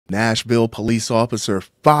Nashville police officer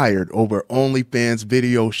fired over OnlyFans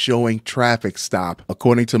video showing traffic stop.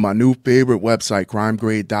 According to my new favorite website,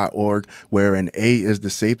 crimegrade.org, where an A is the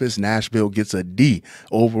safest, Nashville gets a D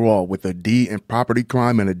overall, with a D in property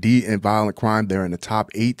crime and a D in violent crime. They're in the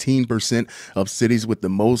top 18% of cities with the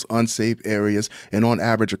most unsafe areas, and on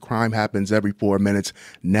average, a crime happens every 4 minutes.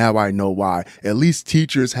 Now I know why. At least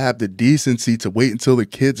teachers have the decency to wait until the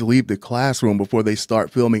kids leave the classroom before they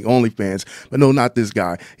start filming OnlyFans. But no, not this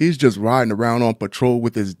guy. He's just riding around on patrol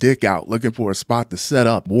with his dick out, looking for a spot to set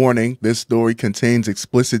up. Warning, this story contains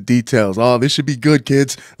explicit details. Oh, this should be good,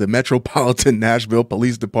 kids. The Metropolitan Nashville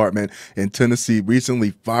Police Department in Tennessee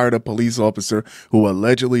recently fired a police officer who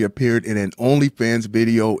allegedly appeared in an OnlyFans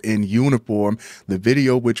video in uniform. The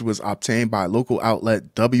video, which was obtained by local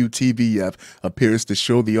outlet WTVF, appears to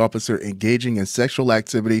show the officer engaging in sexual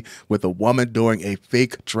activity with a woman during a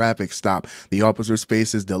fake traffic stop. The officer's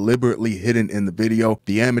face is deliberately hidden in the video.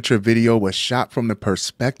 The amateur video was shot from the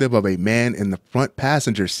perspective of a man in the front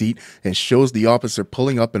passenger seat and shows the officer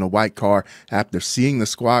pulling up in a white car. After seeing the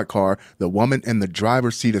squad car, the woman in the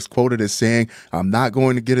driver's seat is quoted as saying, "I'm not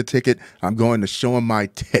going to get a ticket. I'm going to show him my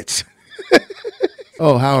tits."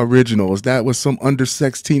 Oh, how original. Is that what some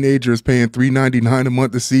undersexed teenager is paying $3.99 a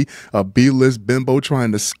month to see a B-list bimbo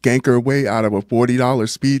trying to skank her way out of a $40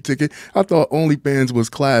 speed ticket? I thought OnlyFans was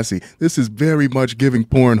classy. This is very much giving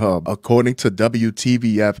Pornhub. According to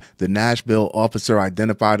WTVF, the Nashville officer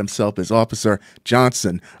identified himself as Officer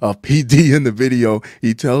Johnson of PD in the video.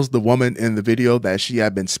 He tells the woman in the video that she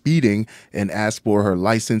had been speeding and asked for her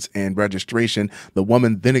license and registration. The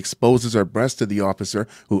woman then exposes her breast to the officer,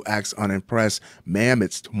 who acts unimpressed. "Ma'am,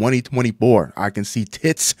 it's 2024. I can see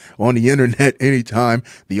tits on the internet anytime,"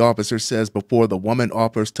 the officer says before the woman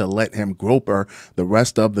offers to let him grope her. The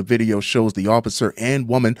rest of the video shows the officer and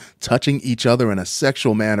woman touching each other in a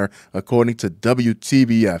sexual manner, according to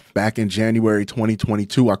WTVF. Back in January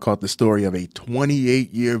 2022, I caught the story of a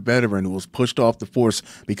 28-year veteran who was pushed off the force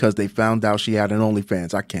because they found out she had an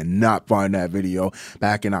OnlyFans. I cannot find that video.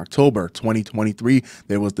 Back in October 2023,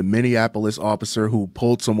 there was the Minneapolis officer who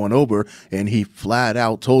pulled someone over, and he flat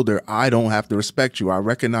out told her, "I don't have to respect you. I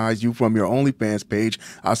recognize you from your OnlyFans page.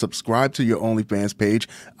 I subscribe to your OnlyFans page.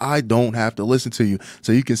 I don't have to listen to you."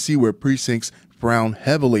 So you can see where precincts frown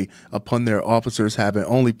heavily upon their officers having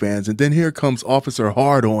OnlyFans. And then here comes Officer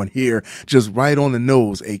Hard on here, just right on the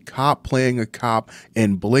nose, a cop playing a cop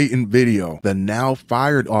in blatant video. The now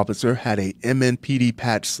fired officer had a MNPD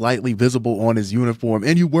patch slightly visible on his uniform.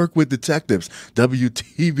 And you work with detectives.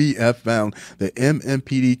 WTVF found the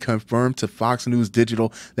MNPD confirmed to Fox News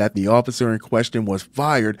Digital that the officer in question was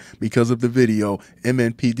fired because of the video.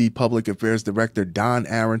 MNPD Public Affairs Director Don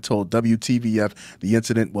Aaron told WTVF the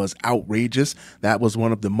incident was outrageous. That was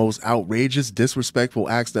one of the most outrageous, disrespectful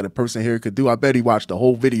acts that a person here could do. I bet he watched the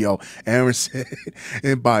whole video. Aaron said,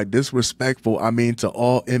 and by disrespectful, I mean to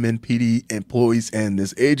all MNPD employees and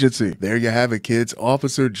this agency. There you have it, kids.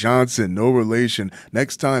 Officer Johnson, no relation.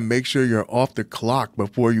 Next time, make sure you're off the clock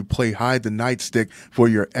before you play hide the nightstick for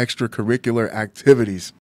your extracurricular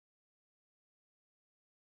activities.